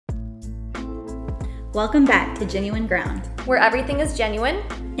Welcome back to Genuine Ground, where everything is genuine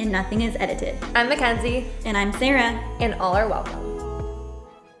and nothing is edited. I'm Mackenzie. And I'm Sarah. And all are welcome.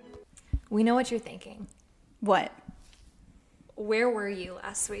 We know what you're thinking. What? Where were you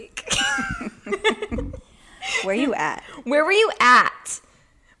last week? Where you at? Where were you at?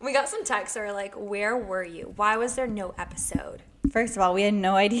 We got some texts that were like, where were you? Why was there no episode? First of all, we had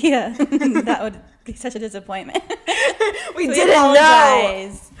no idea. That would be such a disappointment. We didn't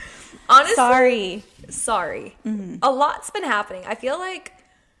know. Honestly, sorry. Mm-hmm. A lot's been happening. I feel like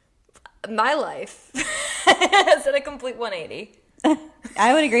my life has done a complete 180.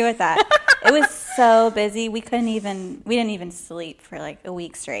 I would agree with that. It was so busy. We didn't even sleep for like a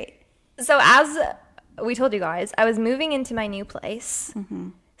week straight. So as we told you guys, I was moving into my new place. Mm-hmm.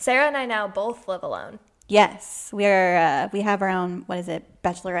 Sarah and I now both live alone. Yes, we have our own, what is it,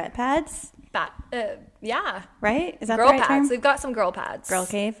 bachelorette pads? Yeah. Right? Is that girl the right pads? term? We've got some girl pads. Girl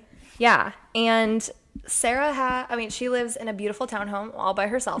cave? Yeah. And Sarah she lives in a beautiful townhome all by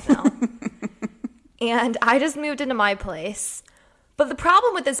herself now. And I just moved into my place. But the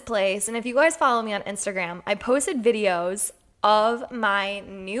problem with this place, and if you guys follow me on Instagram, I posted videos of my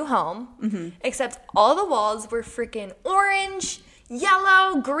new home, except all the walls were freaking orange,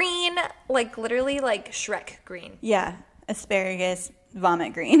 yellow, green, like literally like Shrek green. Yeah, asparagus,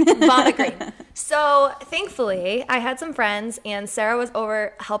 vomit green. Vomit green. So thankfully, I had some friends, and Sarah was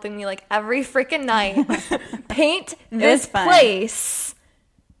over helping me like every freaking night paint this place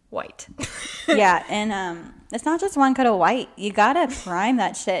white. Yeah, and it's not just one coat of white. You gotta prime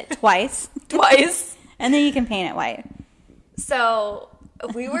that shit twice. And then you can paint it white. So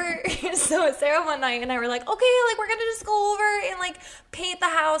Sarah one night and I were like, okay, like we're gonna just go over and like paint the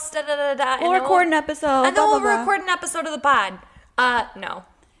house, We'll record an episode. And then we'll record an episode of the pod. No.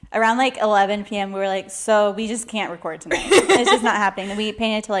 Around like 11 p.m. we were like, so we just can't record tonight. It's just not happening. We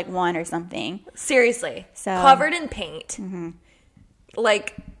painted till like 1 or something. Seriously. So covered in paint.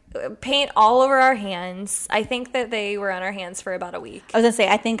 Like paint all over our hands. I think that they were on our hands for about a week. I was gonna say,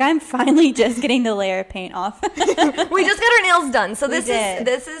 I think I'm finally just getting the layer of paint off. We just got our nails done, so this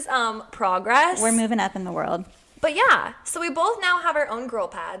is progress. We're moving up in the world. But yeah, so we both now have our own girl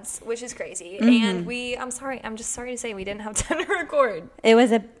pads, which is crazy. And I'm just sorry to say we didn't have time to record.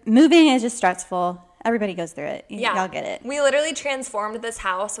 Moving is just stressful. Everybody goes through it. Yeah. Y'all get it. We literally transformed this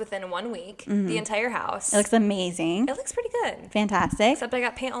house within 1 week, the entire house. It looks amazing. It looks pretty good. Fantastic. Except I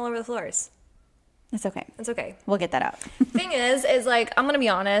got paint all over the floors. It's okay. It's okay. We'll get that out. Thing is like, I'm going to be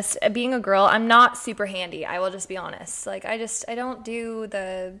honest, being a girl, I'm not super handy. I will just be honest. Like, I don't do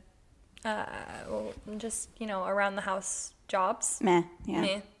the, around the house jobs. Meh. Yeah.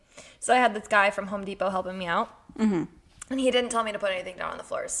 Meh. So I had this guy from Home Depot helping me out. Mm-hmm. And he didn't tell me to put anything down on the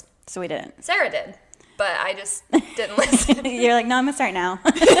floors. So we didn't. Sarah did. But I just didn't listen. You're like, no, I'm going to start now.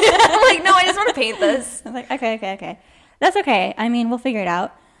 I'm like, no, I just want to paint this. I was like, okay. That's okay. I mean, we'll figure it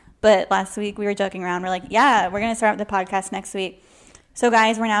out. But last week we were joking around. We're like, yeah, we're going to start up the podcast next week. So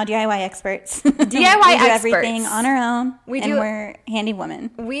guys, we're now DIY experts. DIY we do experts. Everything on our own. We're handy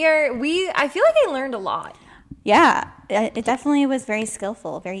women. I feel like I learned a lot. Yeah, it definitely was very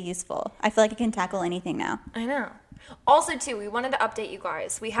skillful, very useful. I feel like I can tackle anything now. I know. Also, too, we wanted to update you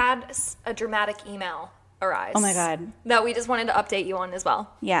guys. We had a dramatic email arise. Oh, my God. That we just wanted to update you on as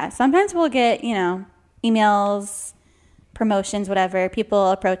well. Yeah, sometimes we'll get, emails, promotions, whatever.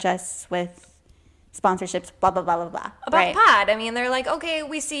 People approach us with sponsorships, blah, blah, blah, blah, blah. About the pod. I mean, they're like, okay,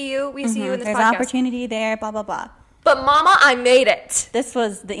 we see you. We see you in this There's podcast. An opportunity there, blah, blah, blah. But mama, I made it. This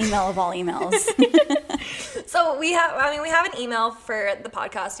was the email of all emails. So we have an email for the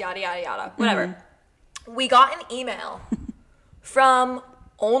podcast, yada, yada, yada, whatever. Mm-hmm. We got an email from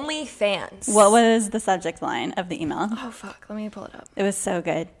OnlyFans. What was the subject line of the email? Oh, fuck. Let me pull it up. It was so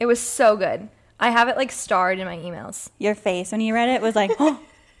good. It was so good. I have it, like, starred in my emails. Your face when you read it was like, oh.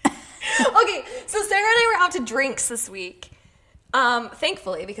 Okay, so Sarah and I were out to drinks this week.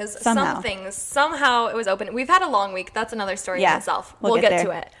 Thankfully, because somehow it was open. We've had a long week. That's another story in itself. We'll get to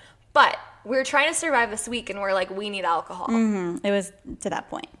it. But we were trying to survive this week, and we're like, we need alcohol. Mm-hmm. It was to that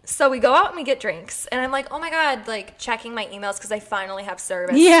point. So we go out and we get drinks, and I'm like, oh my God, like checking my emails because I finally have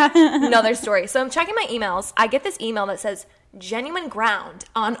service. Yeah. Another story. So I'm checking my emails. I get this email that says, Genuine Ground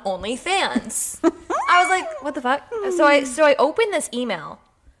on OnlyFans. I was like, what the fuck? So I opened this email.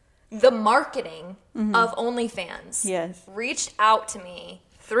 The marketing of OnlyFans reached out to me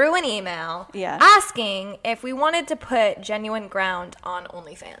through an email asking if we wanted to put Genuine Ground on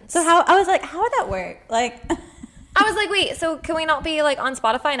OnlyFans. So I was like, how would that work? Like, I was like, wait, so can we not be like on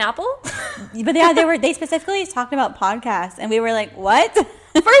Spotify and Apple? But yeah, they specifically talked about podcasts, and we were like, what?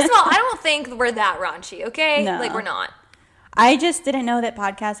 First of all, I don't think we're that raunchy, okay? No. Like, we're not. I just didn't know that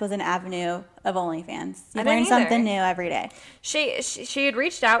podcast was an avenue of OnlyFans. You I didn't learn either. something new every day. She had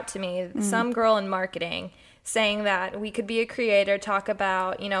reached out to me, some girl in marketing, saying that we could be a creator, talk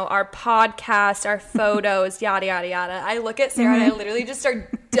about, our podcast, our photos, yada, yada, yada. I look at Sarah and I literally just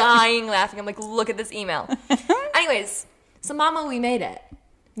start dying laughing. I'm like, look at this email. Anyways, so Mama, we made it.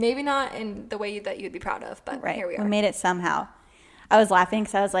 Maybe not in the way that you'd be proud of, but Right. here we are. We made it somehow. I was laughing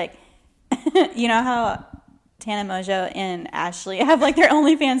because I was like, you know how Tana Mojo and Ashley have like their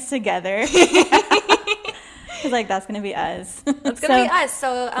OnlyFans together? I was like, that's going to be us. It's gonna be us.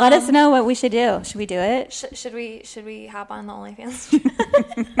 So let us know what we should do. Should we do it? Should we hop on the OnlyFans?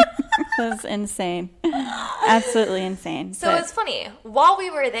 That was insane. Absolutely insane. So it's funny. While we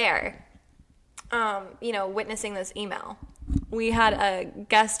were there, witnessing this email, we had a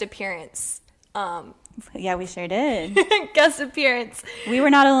guest appearance. Yeah, we sure did. Guest appearance. We were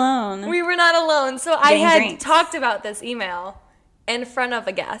not alone. We were not alone. So I Getting had drinks. talked about this email in front of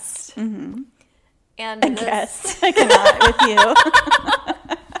a guest. Mm-hmm. And I guess. I cannot with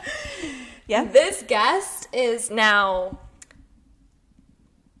you. Yeah. This guest is now...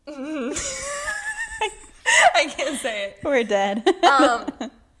 I can't say it. We're dead.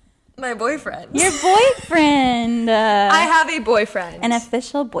 My boyfriend. Your boyfriend. I have a boyfriend. An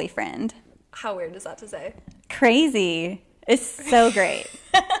official boyfriend. How weird is that to say? Crazy. It's so great.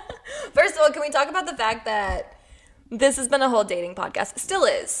 First of all, can we talk about the fact that this has been a whole dating podcast? It still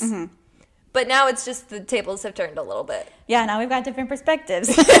is. Mm-hmm. But now it's just the tables have turned a little bit. Yeah, now we've got different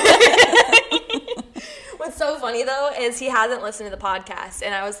perspectives. What's so funny, though, is he hasn't listened to the podcast.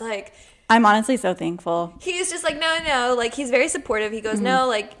 And I was like... I'm honestly so thankful. He's just like, no. Like, he's very supportive. He goes, no,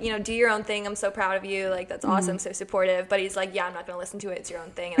 like, do your own thing. I'm so proud of you. Like, that's awesome. So supportive. But he's like, yeah, I'm not going to listen to it. It's your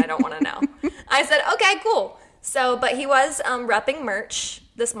own thing. And I don't want to know. I said, okay, cool. So, but he was repping merch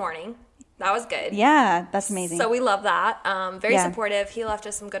this morning. That was good. Yeah, that's amazing. So we love that. Very Yeah. supportive. He left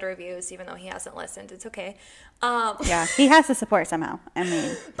us some good reviews, even though he hasn't listened. It's okay. Yeah, he has to support somehow. I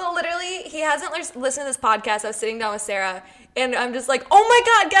mean, But literally, he hasn't listened to this podcast. I was sitting down with Sarah, and I'm just like, oh my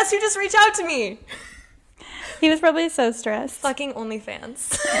God, guess who just reached out to me? he was probably so stressed. Fucking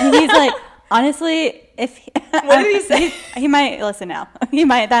OnlyFans. And he's like, honestly, if he, What did he say? He might listen now.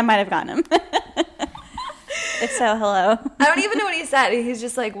 That might have gotten him. If so, hello. I don't even know what he said. He's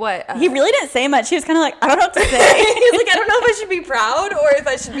just like, what? He really didn't say much. He was kind of like, I don't know what to say. He's like, I don't know if I should be proud or if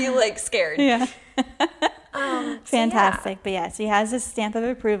I should be like scared. Yeah. So, Fantastic. But yes, he has his stamp of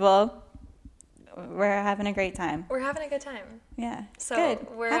approval. We're having a great time. We're having a good time. Yeah. So good.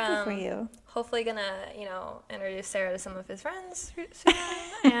 we're Happy for you. hopefully gonna, introduce Sarah to some of his friends soon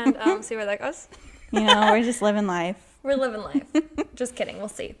and see where that goes. We're just living life. We're living life. Just kidding. We'll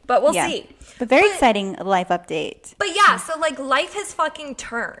see. But we'll see. But very exciting life update. But yeah, so like life has fucking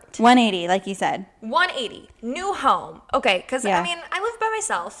turned. 180, like you said. 180. New home. Okay, because Yeah. I lived by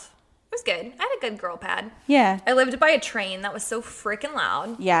myself. It was good. I had a good girl pad. Yeah. I lived by a train that was so freaking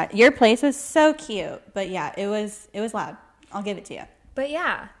loud. Yeah. Your place was so cute. But yeah, it was loud. I'll give it to you. But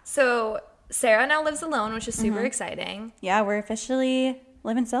yeah, so Sarah now lives alone, which is super exciting. Yeah, we're officially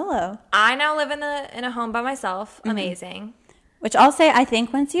living solo. I now live in a home by myself. Amazing. Which I'll say, I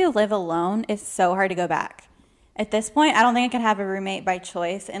think once you live alone, it's so hard to go back. At this point, I don't think I could have a roommate by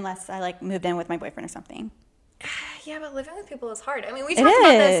choice unless I moved in with my boyfriend or something. Yeah, but living with people is hard. I mean, we talked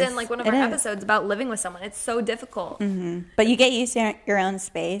about this in one of It our is. episodes about living with someone. It's so difficult. But you get used to your own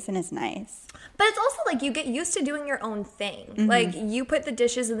space, and it's nice. But it's also you get used to doing your own thing. Like you put the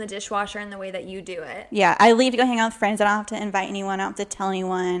dishes in the dishwasher in the way that you do it. Yeah, I leave to go hang out with friends. I don't have to invite anyone. I don't have to tell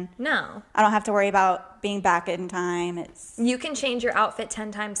anyone. No. I don't have to worry about being back in time. You can change your outfit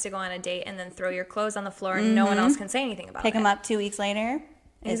 10 times to go on a date and then throw your clothes on the floor and no one else can say anything about Pick it. them up 2 weeks later.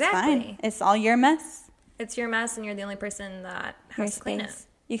 It's Exactly. fine. It's all your mess. It's your mess and you're the only person that Your has to clean it. space.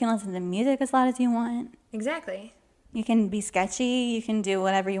 You can listen to music as loud as you want. Exactly. You can be sketchy. You can do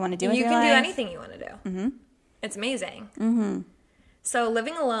whatever you want to do with You your can do life. anything you want to do. Mm-hmm. It's amazing. So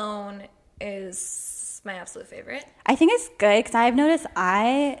living alone is my absolute favorite. I think it's good because I've noticed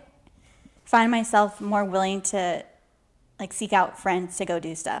I find myself more willing to seek out friends to go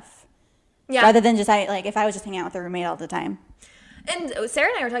do stuff. Yeah. Rather than just if I was just hanging out with a roommate all the time. And Sarah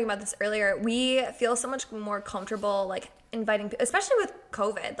and I were talking about this earlier. We feel so much more comfortable inviting, especially with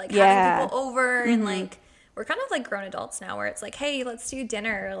COVID, Yeah. having people over and we're kind of grown adults now where it's hey, let's do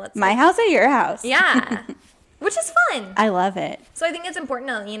dinner. Let's My house or your house? yeah, which is fun. I love it. So I think it's important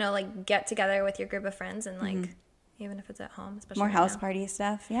to get together with your group of friends and even if it's at home, especially More right house now. party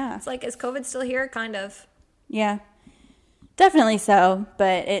stuff. Yeah. It's is COVID still here? Kind of. Yeah. Definitely so,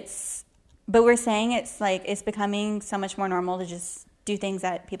 but we're saying it's becoming so much more normal to just do things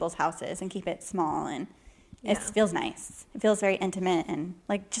at people's houses and keep it small and It feels nice. It feels very intimate, and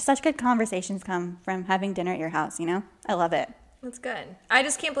like just such good conversations come from having dinner at your house, you know? I love it. That's good. I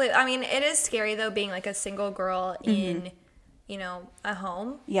just can't believe, I mean, it is scary though being like a single girl in, you know, a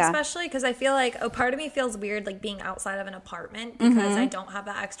home. Yeah. Especially because I feel like a part of me feels weird like being outside of an apartment because I don't have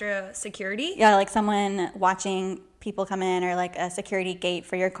that extra security. Yeah, like someone watching people come in, or like a security gate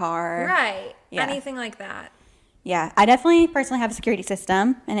for your car. Right. Yeah. Anything like that. Yeah, I definitely personally have a security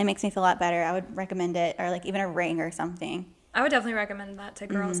system, and it makes me feel a lot better. I would recommend it, or like even a ring or something. I would definitely recommend that to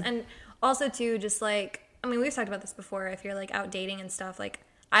girls. And also too, just like, I mean, we've talked about this before. If you're like out dating and stuff, like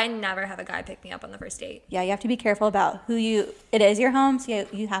I never have a guy pick me up on the first date. Yeah, you have to be careful about it is your home, so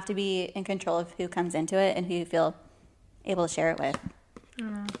you have to be in control of who comes into it and who you feel able to share it with.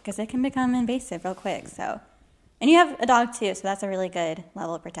 Because it can become invasive real quick, so. And you have a dog too, so that's a really good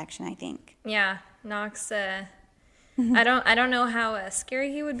level of protection, I think. Yeah, Knox, I don't know how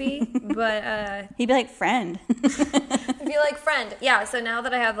scary he would be, but He'd be like, friend. I feel like friend. Yeah, so now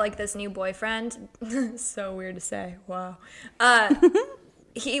that I have like this new boyfriend, so weird to say. Wow.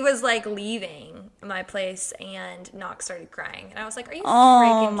 He was like leaving my place and Knox started crying. And I was like, are you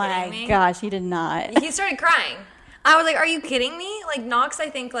freaking kidding me? Oh my gosh, he did not. He started crying. I was like, are you kidding me? Like Knox, I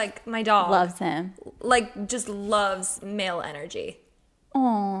think like my dog Loves him. like just loves male energy.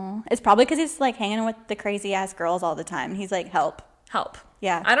 Oh, it's probably because he's like hanging with the crazy ass girls all the time. He's like, help. Help.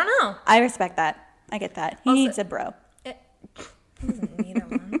 Yeah. I don't know. I respect that. I get that. He Also- needs a bro. He doesn't need a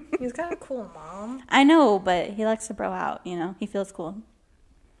mom. He's got a cool mom. I know, but he likes to bro out, you know? He feels cool.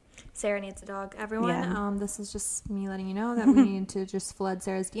 Sarah needs a dog. Everyone, Yeah. this is just me letting you know that we need to just flood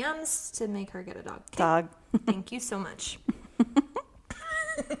Sarah's DMs to make her get a dog. Okay? Dog. Thank you so much.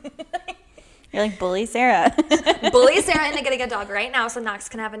 You're like, bully Sarah. Bully Sarah into getting a dog right now so Knox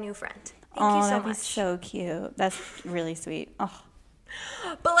can have a new friend. Thank you so that'd much. be so cute. That's really sweet. Oh,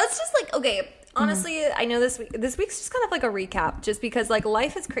 But let's just like, okay, honestly, I know this week's just kind of like a recap just because like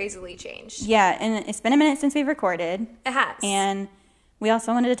life has crazily changed. yeah, and it's been a minute since we've recorded. It has. And we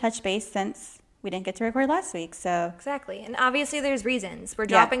also wanted to touch base since we didn't get to record last week. So, Exactly. And obviously there's reasons. We're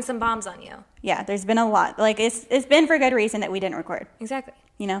Yeah. dropping some bombs on you. yeah, there's been a lot. Like, it's been for good reason that we didn't record, Exactly.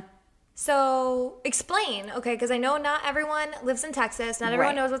 you know? So explain, okay, because I know not everyone lives in Texas. Not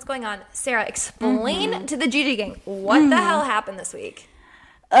everyone Right. knows what's going on. Sarah, explain to the GG gang what the hell happened this week.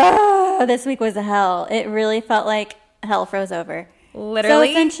 Oh, this week was hell. It really felt like hell froze over. Literally?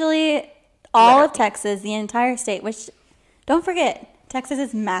 So essentially, all of Literally. Texas, the entire state, which, don't forget, Texas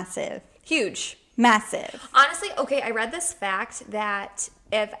is massive. Huge. Massive. Honestly, okay, I read this fact that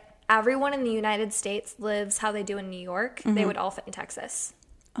if everyone in the United States lives how they do in New York, they would all fit in Texas.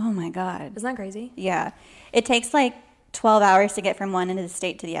 Oh my God. Isn't that crazy? Yeah. It takes like 12 hours to get from one end of the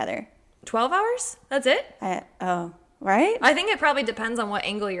state to the other. 12 hours? That's it? Right? I think it probably depends on what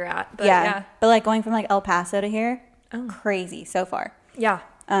angle you're at. But yeah. yeah. But like going from like El Paso to here, Oh. crazy so far. Yeah.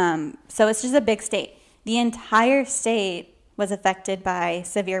 So it's just a big state. The entire state was affected by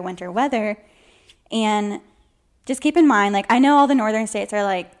severe winter weather. And just keep in mind, like, I know all the northern states are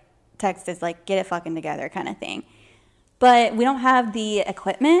like, Texas, like, get it fucking together kind of thing. But we don't have the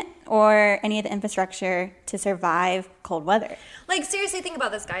equipment or any of the infrastructure to survive cold weather. Like, seriously, think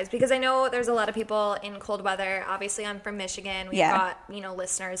about this, guys, because I know there's a lot of people in cold weather. Obviously, I'm from Michigan. We've Yeah. got,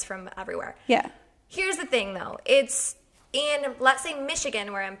 listeners from everywhere. Yeah. Here's the thing, though. It's in, let's say,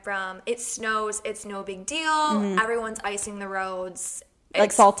 Michigan, where I'm from. It snows. It's no big deal. Everyone's icing the roads. Like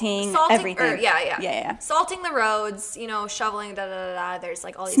It's salting everything. Yeah. Salting the roads, shoveling, da-da-da-da. There's,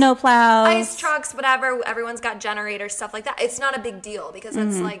 like, all these Snow plows. ice trucks, whatever. Everyone's got generators, stuff like that. It's not a big deal because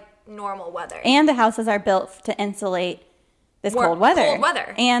it's, like, normal weather. And the houses are built to insulate this More cold weather. cold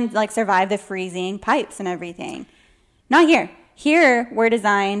weather. And like survive the freezing pipes and everything. Not here. Here, we're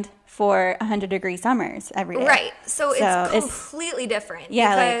designed for 100-degree summers every day. Right. So it's completely different.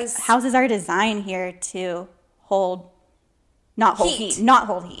 Yeah, because like houses are designed here to not hold Heat. heat. Not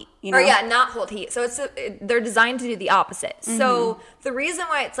hold heat. You know? Or not hold heat. So they're designed to do the opposite. So the reason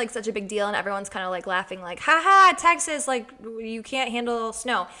why it's like such a big deal and everyone's kind of like laughing like, haha, Texas, like you can't handle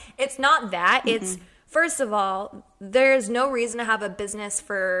snow. It's not that. It's, first of all, there's no reason to have a business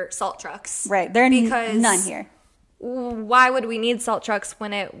for salt trucks. Right. There are because none here. Why would we need salt trucks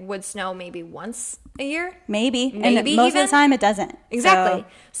when it would snow maybe once a year? Maybe. Maybe and most even? of the time it doesn't. Exactly.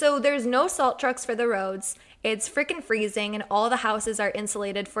 So, So there's no salt trucks for the roads. It's freaking freezing, and all the houses are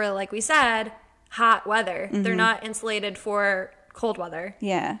insulated for, like we said, hot weather. They're not insulated for cold weather.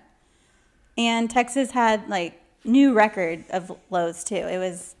 yeah. And Texas had like new record of lows too. It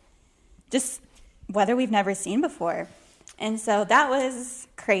was just weather we've never seen before. And so that was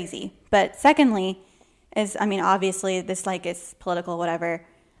crazy. But secondly, obviously this like is political, whatever.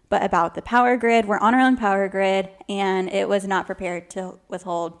 but about the power grid. We're on our own power grid, and it was not prepared to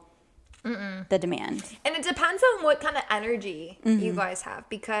withhold the demand. And it depends on what kind of energy you guys have,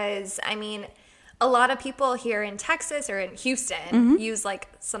 because I mean, a lot of people here in Texas or in Houston use like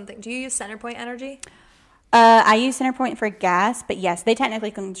something. Do you use CenterPoint energy? I use CenterPoint for gas, but yes, they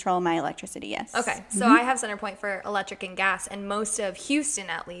technically control my electricity, yes. Okay, so I have CenterPoint for electric and gas, and most of Houston,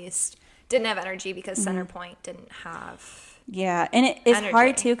 at least, didn't have energy because CenterPoint didn't have. Yeah, and it's energy.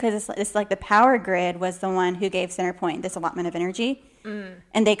 hard too because it's like the power grid was the one who gave CenterPoint this allotment of energy,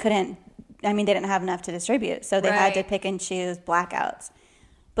 and they couldn't. I mean, they didn't have enough to distribute, so they had to Right. pick and choose blackouts.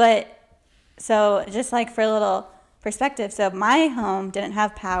 But so just like for a little perspective, so my home didn't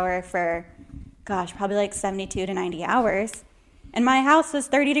have power for, gosh, probably like 72 to 90 hours, and my house was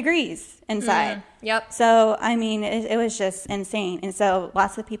 30 degrees inside. Yep. So I mean, it was just insane, and so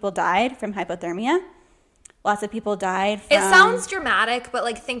lots of people died from hypothermia. Lots of people died from... It sounds dramatic, but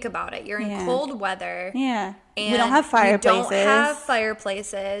like think about it. You're in Yeah. cold weather. Yeah. And we don't have fireplaces. You don't have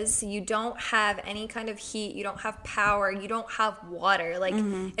fireplaces. You don't have any kind of heat. You don't have power. You don't have water. Like,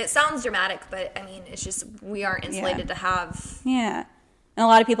 it sounds dramatic, but I mean, it's just we aren't insulated to have. Yeah. And a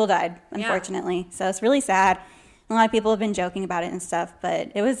lot of people died, unfortunately. So it's really sad. A lot of people have been joking about it and stuff,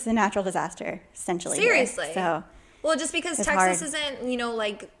 but it was a natural disaster, essentially. here. Seriously. So, Well, just because It's Texas hard. isn't,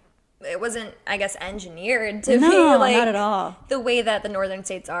 like, it wasn't, I guess, engineered to No, be like not at all. the way that the northern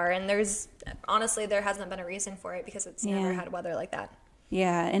states are. And honestly, there hasn't been a reason for it because it's never Yeah. had weather like that.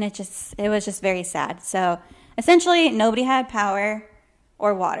 yeah, and it was just very sad. So essentially, nobody had power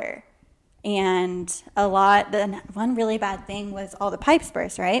or water. And one really bad thing was all the pipes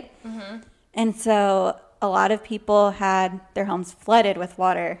burst, right? And so a lot of people had their homes flooded with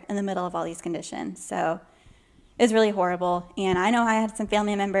water in the middle of all these conditions. So it was really horrible. And I know I had some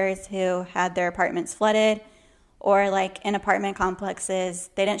family members who had their apartments flooded, or like in apartment complexes,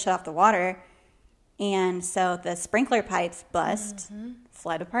 they didn't shut off the water. And so the sprinkler pipes bust,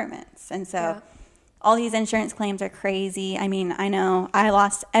 flood apartments. And so all these insurance claims are crazy. I mean, I know I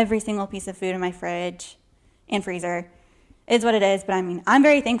lost every single piece of food in my fridge and freezer. It's what it is. But I mean, I'm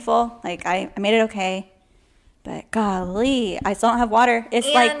very thankful. Like I made it okay. But golly, I still don't have water. It's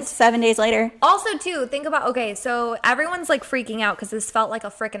like And- 7 days later. Also, too, think about, okay, so everyone's like freaking out because this felt like a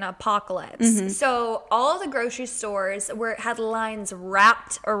freaking apocalypse. So all of the grocery stores had lines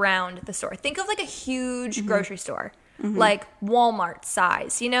wrapped around the store. Think of like a huge grocery store, like Walmart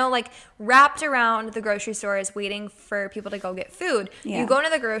size, like wrapped around the grocery stores waiting for people to go get food. Yeah. You go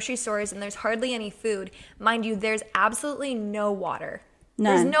into the grocery stores and there's hardly any food. Mind you, there's absolutely no water.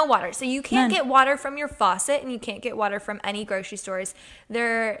 There's None. no water. So you can't None. get water from your faucet, and you can't get water from any grocery stores.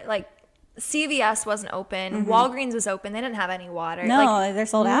 They're like, CVS wasn't open. Walgreens was open. They didn't have any water. No, Like, they're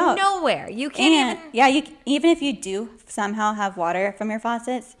sold out. Nowhere. You can't even. Yeah, even if you do somehow have water from your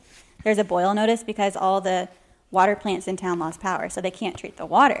faucets, there's a boil notice because all the water plants in town lost power, so they can't treat the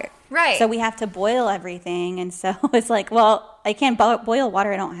water. Right. So we have to boil everything, and so it's like, well, I can't boil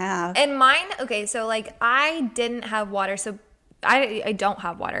water I don't have. And mine, okay, so like I didn't have water, so I don't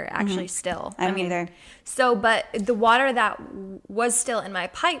have water actually still. I don't either. So, but the water that was still in my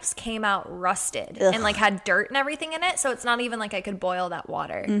pipes came out rusted and like had dirt and everything in it. So it's not even like I could boil that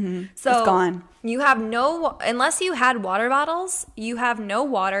water. So It's gone. You have unless you had water bottles, you have no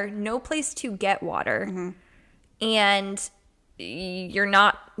water, no place to get water, and you're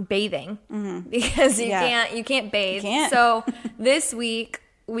not bathing because you can't bathe. You can't. So this week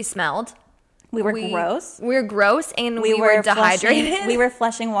we smelled. We were gross. We were gross and we were dehydrated. We were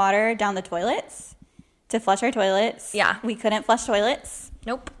flushing water down the toilets to flush our toilets. Yeah. We couldn't flush toilets.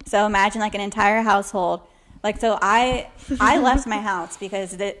 Nope. So imagine like an entire household. Like, so I left my house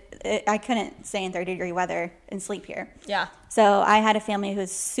because I couldn't stay in 30-degree weather and sleep here. Yeah. So I had a family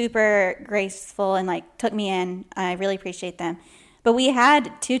who's super graceful and like took me in. I really appreciate them. But we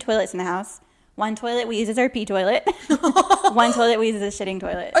had 2 toilets in the house. One toilet we use as our pee toilet. One toilet we use as a shitting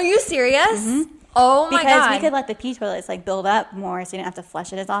toilet. Are you serious? Oh my Because god. we could let the pee toilets like build up more, so you didn't have to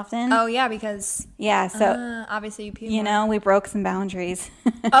flush it as often. Oh yeah, because Yeah, so obviously you pee. you know, we broke some boundaries.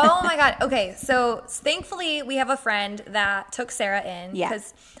 Oh my god. Okay, so thankfully we have a friend that took Sarah in Yeah.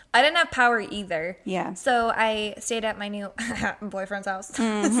 because I didn't have power either. Yeah. So I stayed at my new boyfriend's house.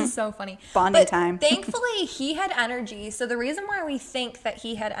 This is so funny. Bonding But time. Thankfully he had energy. So the reason why we think that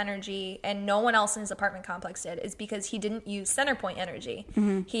he had energy and no one else in his apartment complex did is because he didn't use CenterPoint energy.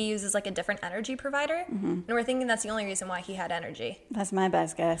 He uses like a different energy provider. And we're thinking that's the only reason why he had energy. That's my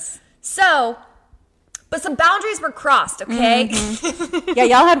best guess. So, but some boundaries were crossed, okay? Yeah,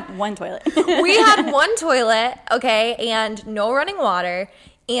 y'all had one toilet. We had one toilet, okay, and no running water.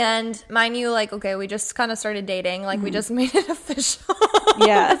 And mind you, like, okay, we just kind of started dating. Like, we just made it official.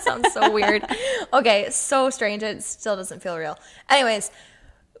 Yeah. That sounds so weird. Okay, so strange. It still doesn't feel real. Anyways,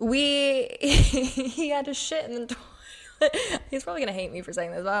 he had to shit in the toilet. He's probably going to hate me for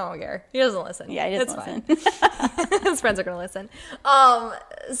saying this, but I don't care. He doesn't listen. Yeah, he doesn't It's fine. His friends are going to listen.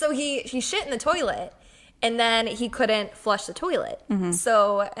 So he shit in the toilet, and then he couldn't flush the toilet.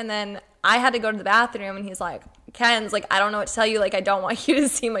 So, and then I had to go to the bathroom, and he's like, Ken's like, I don't know what to tell you. Like, I don't want you to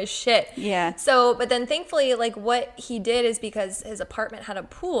see my shit. Yeah. So, but then thankfully, like, what he did is because his apartment had a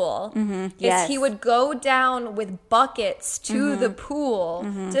pool, is he would go down with buckets to the pool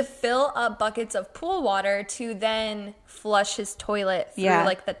to fill up buckets of pool water to then flush his toilet through,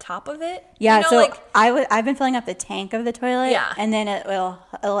 like, the top of it. Yeah, you know, so like, I've been filling up the tank of the toilet, Yeah. and then it'll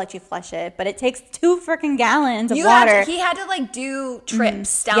let you flush it, but it takes 2 freaking gallons of he water. had to, like, do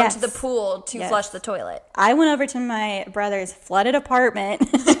trips down Yes. to the pool to Yes. flush the toilet. I went over to my brother's flooded apartment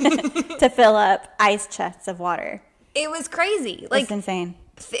to fill up ice chests of water. It was crazy. Like, It's insane.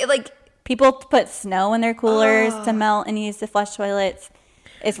 like, People put snow in their coolers to melt and use to flush toilets.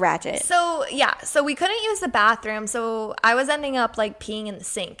 It's ratchet. so, yeah. So we couldn't use the bathroom. So I was ending up, like, peeing in the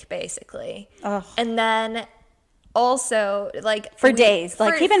sink, basically. Ugh. And then also, like... For days.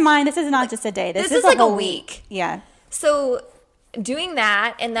 Like, keep in mind, this is not just a day. This is like a whole week. Yeah. So doing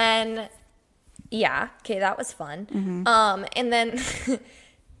that, and then... Yeah, okay, that was fun. And then...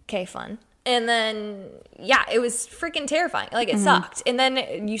 Okay, fun. And then, yeah, it was freaking terrifying. Like, it sucked. And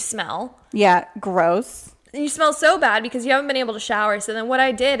then you smell. Yeah, gross. You smell so bad because you haven't been able to shower. So then what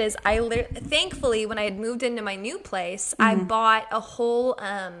I did is thankfully, when I had moved into my new place, I bought a whole,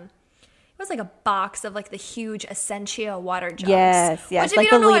 it was like a box of like the huge Essentia water jugs. Yes, Which if like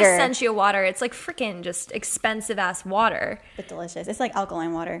you don't the know liter. Essentia water, it's like freaking just expensive ass water. But delicious. It's like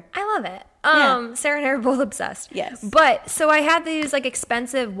alkaline water. I love it. Yeah. Sarah and I are both obsessed. Yes. But so I had these like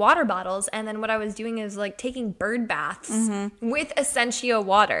expensive water bottles, and then what I was doing is like taking bird baths with Essentia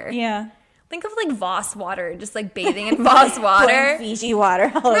water. Yeah. Think of like Voss water, just like bathing in Voss water. Putting Fiji water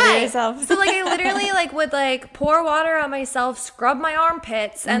all over yourself. So like I literally like would like pour water on myself, scrub my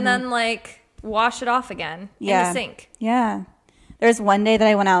armpits, and then like wash it off again in the sink. Yeah. There's one day that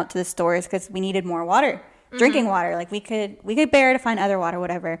I went out to the stores because we needed more water, drinking water. Like we could bear to find other water,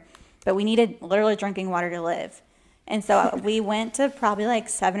 whatever, but we needed literally drinking water to live. And so we went to probably like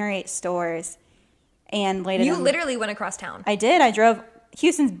 7 or 8 stores and laid it. You literally went across town. I did. I drove.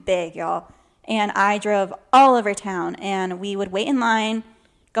 Houston's big, y'all. And I drove all over town, and we would wait in line,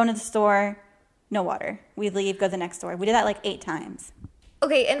 go into the store, no water. We'd leave, go to the next store. We did that like 8 times.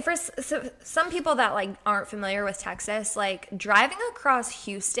 Okay, and for some people that like aren't familiar with Texas, like driving across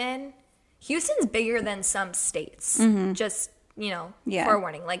Houston's bigger than some states. Just,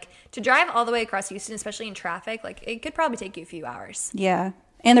 forewarning. Like to drive all the way across Houston, especially in traffic, like it could probably take you a few hours. Yeah.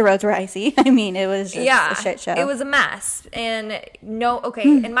 And the roads were icy. I mean, it was just a shit show. It was a mess. And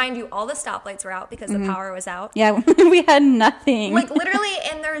and mind you, all the stoplights were out because the power was out. Yeah, we had nothing. Like literally,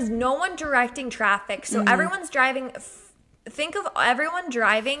 and there's no one directing traffic. So everyone's driving. Think of everyone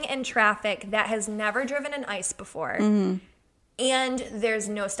driving in traffic that has never driven in ice before. And there's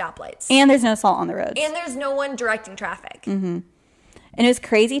no stoplights. And there's no salt on the roads. And there's no one directing traffic. And it was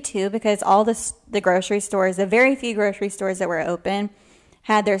crazy, too, because all the grocery stores, the very few grocery stores that were open,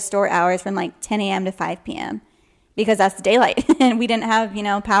 had their store hours from like 10 a.m. to 5 p.m. because that's daylight. And we didn't have,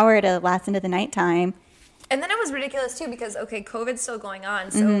 power to last into the nighttime. And then it was ridiculous, too, because, COVID's still going on.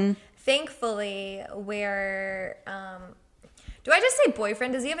 So thankfully, do I just say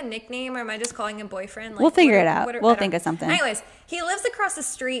boyfriend? Does he have a nickname, or am I just calling him boyfriend? Like, we'll figure it out. We'll think of something. Anyways, he lives across the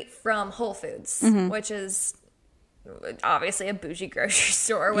street from Whole Foods, which is obviously a bougie grocery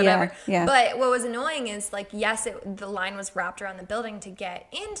store or whatever. Yeah. But what was annoying is, like, yes, the line was wrapped around the building to get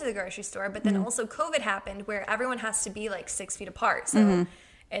into the grocery store, but then also COVID happened where everyone has to be, like, 6 feet apart. So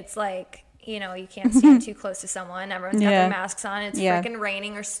it's like... you can't stand too close to someone. Everyone's got their masks on. It's freaking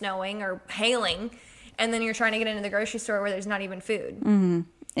raining or snowing or hailing. And then you're trying to get into the grocery store where there's not even food.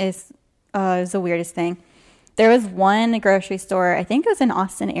 It was the weirdest thing. There was one grocery store, I think it was in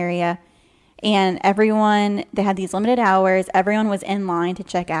Austin area, and they had these limited hours. Everyone was in line to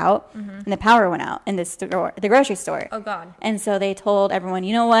check out, and the power went out in the grocery store. Oh, God. And so they told everyone,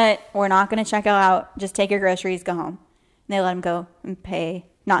 you know what? We're not going to check out. Just take your groceries, go home. And they let them go and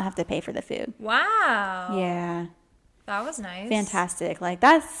not have to pay for the food. Wow. Yeah. That was nice. Fantastic. Like,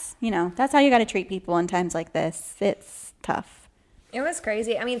 that's how you got to treat people in times like this. It's tough. It was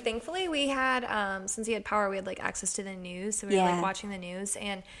crazy. I mean, thankfully we had, since he had power, we had like access to the news. So we were like watching the news,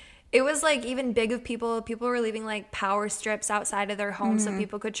 and it was like even big of people. People were leaving like power strips outside of their homes so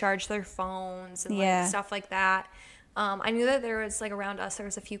people could charge their phones and like stuff like that. I knew that there was like around us, there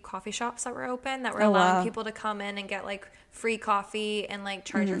was a few coffee shops that were open that were Oh, allowing wow. people to come in and get like free coffee and like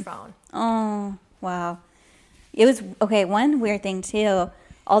charge your phone. Oh, wow. It was, okay, one weird thing too,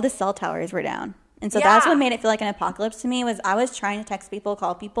 all the cell towers were down. And so that's Yeah. what made it feel like an apocalypse to me was I was trying to text people,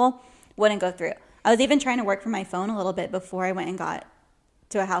 call people, wouldn't go through. I was even trying to work from my phone a little bit before I went and got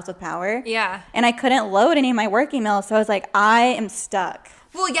to a house with power. Yeah. And I couldn't load any of my work emails, so I was like, I am stuck.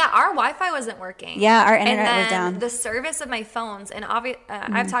 Well, yeah, our Wi-Fi wasn't working. Yeah, our internet and then was down. the service of my phones, and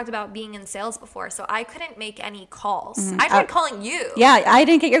I've talked about being in sales before, so I couldn't make any calls. I tried calling you. Yeah, I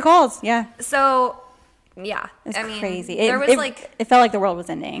didn't get your calls. Yeah. So, yeah. It's I mean, crazy. There was it felt like the world was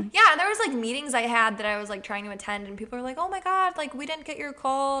ending. yeah, there was like meetings I had that I was like trying to attend, and people were like, "Oh my god, like we didn't get your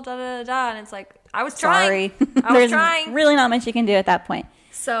call, da da da da," and it's like I was trying. Sorry. I was There's trying. really not much you can do at that point.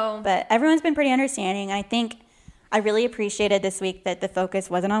 So, But everyone's been pretty understanding. I think I really appreciated this week that the focus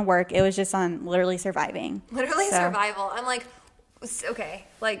wasn't on work. It was just on literally surviving. literally So- survival. I'm like, okay,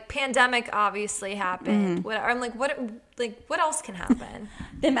 like pandemic obviously happened. Mm-hmm. I'm like, what else can happen?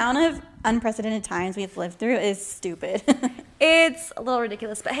 The amount of unprecedented times we've lived through is stupid. It's a little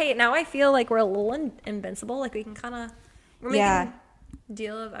ridiculous, but hey, now I feel like we're a little invincible. Like we can we're making Yeah. a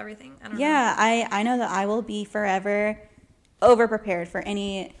deal of everything. I don't know. Yeah, I know that I will be forever over prepared for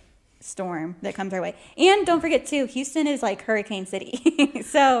any storm that comes our way. And don't forget too, Houston is like Hurricane City.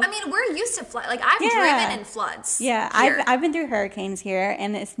 So I mean, we're used to flood. Like I've Yeah. driven in floods. yeah, here. I've been through hurricanes here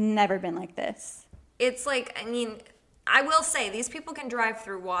and it's never been like this. It's like, I mean, I will say these people can drive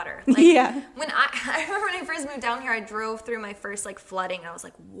through water. Like, Yeah. When I remember when I first moved down here, I drove through my first like flooding. I was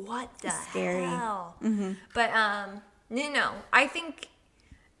like, what the Scary. hell? But no, I think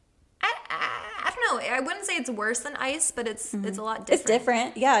I don't know. I wouldn't say it's worse than ice, but it's a lot different. It's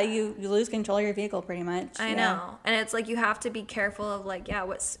different. Yeah, you lose control of your vehicle pretty much. I Yeah. know. And it's like you have to be careful of like,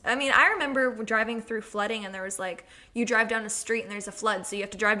 I mean, I remember driving through flooding and there was like, you drive down a street and there's a flood, so you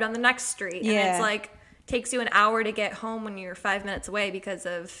have to drive down the next street. And Yeah. it's like, takes you an hour to get home when you're 5 minutes away because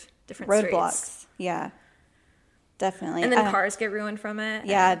of different Roadblocks. streets. Yeah. Definitely. And then cars get ruined from it.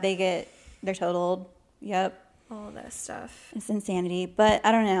 Yeah, they're totaled. Yep. All of that stuff. It's insanity. But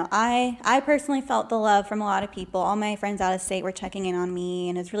I don't know. I personally felt the love from a lot of people. All my friends out of state were checking in on me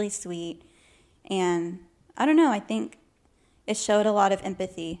and it was really sweet. And I don't know, I think it showed a lot of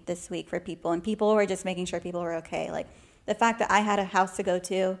empathy this week for people. And people were just making sure people were okay. Like the fact that I had a house to go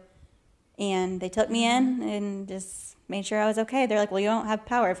to and they took me in and just made sure I was okay. They're like, well, you don't have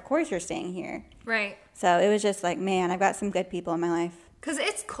power. Of course you're staying here. Right. So it was just like, man, I've got some good people in my life. Because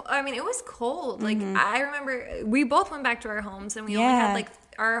I mean, it was cold. Like, I remember we both went back to our homes and we only Yeah. had like,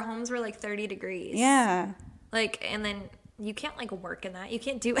 our homes were like 30 degrees. Yeah. Like, and then you can't like work in that. You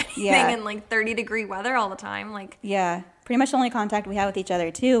can't do anything Yeah. in like 30-degree weather all the time. Like, Yeah. Pretty much the only contact we had with each other,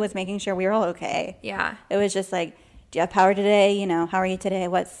 too, was making sure we were all okay. yeah. It was just like, do you have power today? You know, how are you today?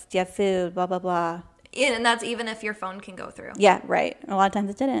 Do you have food? Blah, blah, blah. And that's even if your phone can go through. Yeah, right. A lot of times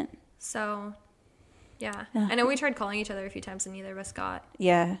it didn't. So, yeah. I know we tried calling each other a few times and neither of us got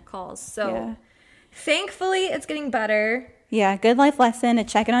Yeah. calls. So, Yeah. thankfully, it's getting better. Yeah, good life lesson to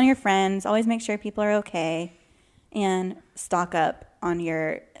check in on your friends. Always make sure people are okay. And stock up on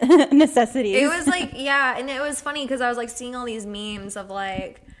your necessities. It was like, yeah, and it was funny because I was like seeing all these memes of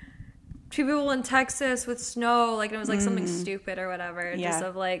like people in Texas with snow, like, and it was like something stupid or whatever. Yeah. Just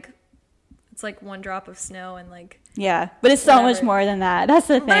of like, it's like one drop of snow and like, Yeah, but it's so much Whatever. more than that. That's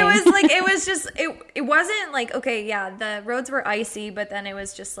the thing. but it was like, it was just, it wasn't like, okay, yeah, the roads were icy, but then it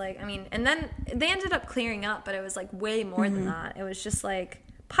was just like, I mean, and then they ended up clearing up, but it was like way more than that. It was just like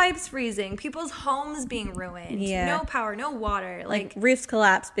pipes freezing, people's homes being ruined, Yeah. no power, no water, like roofs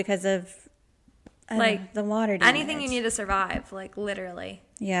collapsed because of I don't Like, know, the water damage. anything you need to survive, like literally.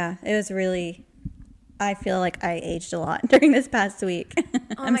 Yeah, it was really. I feel like I aged a lot during this past week.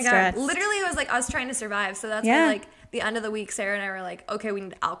 Oh I'm my stressed. god! Literally, it was like us trying to survive. So that's Yeah. why, like, the end of the week, Sarah and I were like, "Okay, we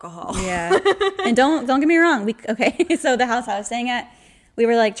need alcohol." Yeah, and don't get me wrong. So the house I was staying at, we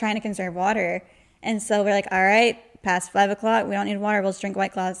were like trying to conserve water, and so we're like, all right, past 5 o'clock, we don't need water. We'll just drink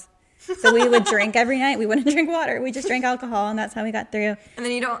White Claws. So we would drink every night. We wouldn't drink water. We just drank alcohol, and that's how we got through. And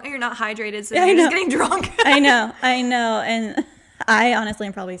then you're not hydrated, so Yeah, you're I just know. getting drunk. I know, and I honestly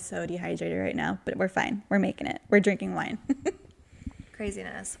am probably so dehydrated right now, but we're fine. We're making it. We're drinking wine.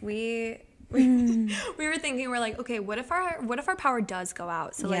 Craziness. We were thinking, we're like, okay, what if our power does go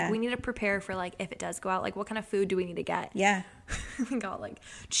out? So Yeah. like, we need to prepare for like if it does go out. Like, what kind of food do we need to get? Yeah, We got like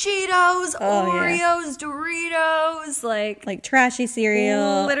Cheetos, Oh, yeah. Oreos, Doritos, like trashy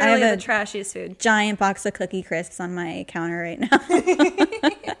cereal. literally I have the a trashiest food. giant box of Cookie Crisps on my counter right now.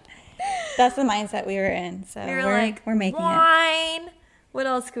 That's the mindset we were in. So We were like, we're making it. wine. What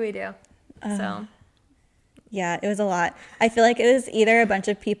else could we do? So Yeah, it was a lot. I feel like it was either a bunch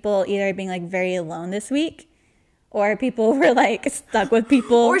of people either being like very alone this week, or people were like stuck with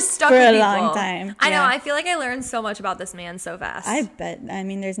people Or stuck for with a people. long time. I know. Yeah. I feel like I learned so much about this man so fast. I bet. I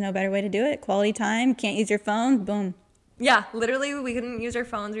mean, there's no better way to do it. Quality time. Can't use your phone. Boom. Yeah, literally, we couldn't use our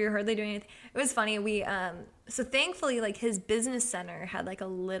phones. We were hardly doing anything. It was funny. So thankfully, like his business center had like a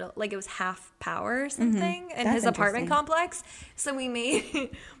little, like it was half power or something in That's his apartment interesting. complex. So we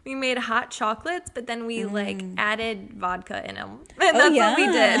made hot chocolates, but then we like added vodka in them, and that's what we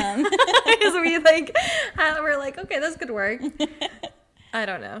yum. did. So we're like, okay, this could work. I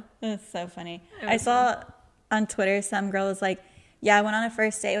don't know. That's so funny. It I was saw on Twitter some girl was like, yeah, I went on a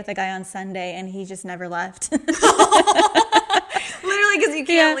first date with a guy on Sunday and he just never left. Literally, because you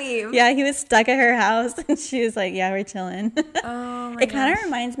can't leave. Yeah, he was stuck at her house and she was like, yeah, we're chilling. Oh my It kind of gosh.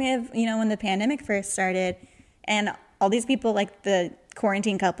 reminds me of, when the pandemic first started and all these people, like the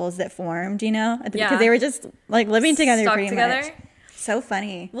quarantine couples that formed, Yeah. because they were just like living together Stuck pretty together. much. So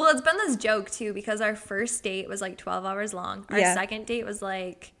funny. Well, it's been this joke too because our first date was like 12 hours long. Our Yeah. second date was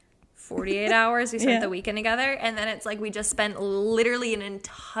like 48 hours. We spent Yeah. the weekend together, and then it's like we just spent literally an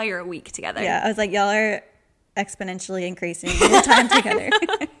entire week together. Yeah, I was like, y'all are exponentially increasing your time together.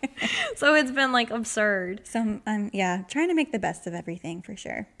 So it's been like absurd. So, trying to make the best of everything for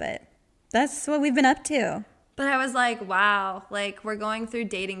sure. But that's what we've been up to. But I was like, wow, like we're going through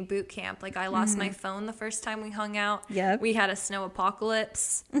dating boot camp. Like I lost my phone the first time we hung out. Yep. We had a snow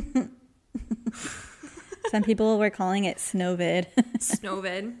apocalypse. Some people were calling it Snowvid.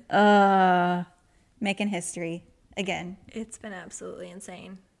 Snowvid. Making history again. It's been absolutely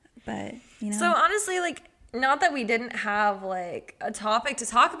insane. But, So honestly, like, not that we didn't have like a topic to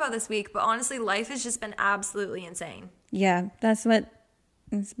talk about this week, but honestly, life has just been absolutely insane. yeah, that's what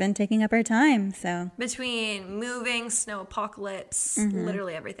it's been taking up our time. So, Between moving, snow apocalypse,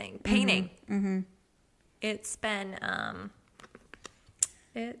 literally everything, painting. It's been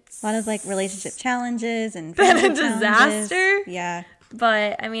it's a lot of like relationship challenges and been a family challenges. disaster. Yeah,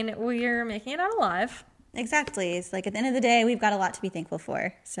 But I mean, we're making it out alive. exactly. It's like at the end of the day, we've got a lot to be thankful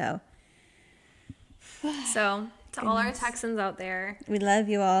for. So, So to all our Texans out there, we love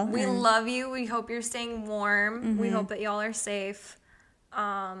you all. we and love you. We hope you're staying warm. We hope that y'all are safe.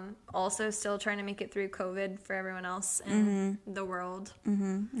 Also still trying to make it through COVID for everyone else in the world.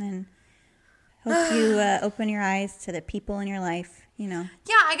 and hope you open your eyes to the people in your life. Yeah,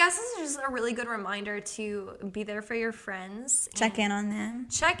 I guess this is just a really good reminder to be there for your friends. Check in on them.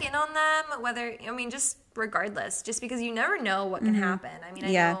 Check in on them, just regardless, just because you never know what can happen.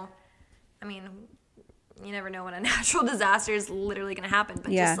 I mean, you never know when a natural disaster is literally going to happen,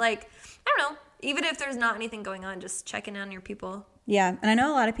 but Yeah. just like, I don't know, even if there's not anything going on, just check in on your people. Yeah, and I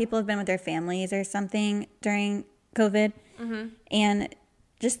know a lot of people have been with their families or something during COVID, and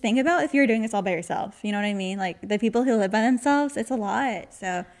just think about if you're doing this all by yourself. You know what I mean? Like the people who live by themselves, it's a lot.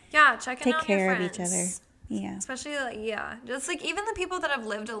 So Yeah, check in take on care your of friends. each other. Yeah, Especially, just like even the people that have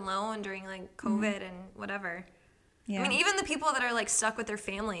lived alone during like COVID and whatever. yeah, I mean, even the people that are like stuck with their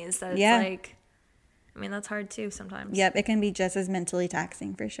families, that it's Yeah. like, that's hard too sometimes. yep. It can be just as mentally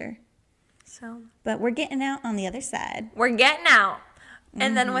taxing for sure. So But we're getting out on the other side. we're getting out.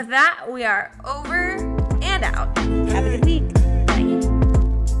 And then with that, we are over and out. Have a good week.